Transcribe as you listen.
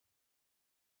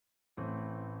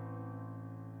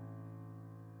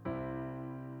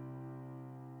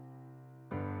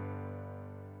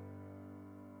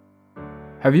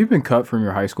Have you been cut from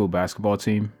your high school basketball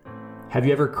team? Have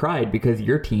you ever cried because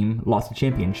your team lost a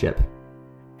championship?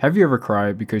 Have you ever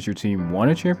cried because your team won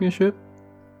a championship?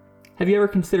 Have you ever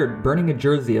considered burning a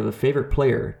jersey of a favorite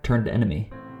player turned enemy?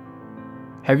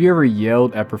 Have you ever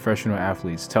yelled at professional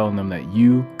athletes telling them that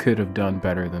you could have done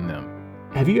better than them?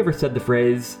 Have you ever said the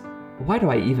phrase, "Why do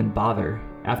I even bother?"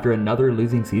 after another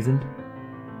losing season?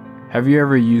 Have you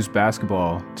ever used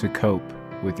basketball to cope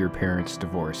with your parents'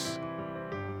 divorce?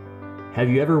 Have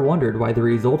you ever wondered why the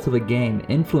results of a game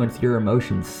influence your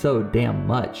emotions so damn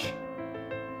much?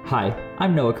 Hi,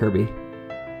 I'm Noah Kirby.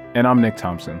 And I'm Nick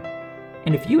Thompson.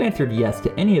 And if you answered yes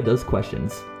to any of those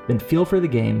questions, then Feel for the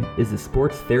Game is the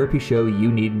sports therapy show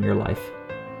you need in your life.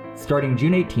 Starting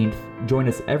June 18th, join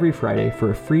us every Friday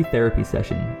for a free therapy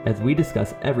session as we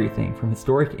discuss everything from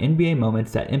historic NBA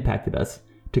moments that impacted us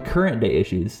to current day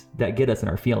issues that get us in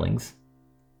our feelings.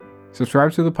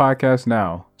 Subscribe to the podcast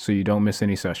now so you don't miss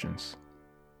any sessions.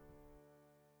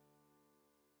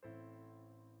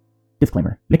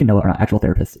 Disclaimer. Nick and Noah are not actual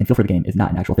therapists, and Feel for the Game is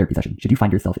not an actual therapy session. Should you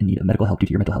find yourself in need of medical help due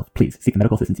to your mental health, please seek the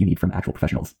medical assistance you need from actual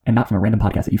professionals, and not from a random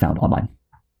podcast that you found online.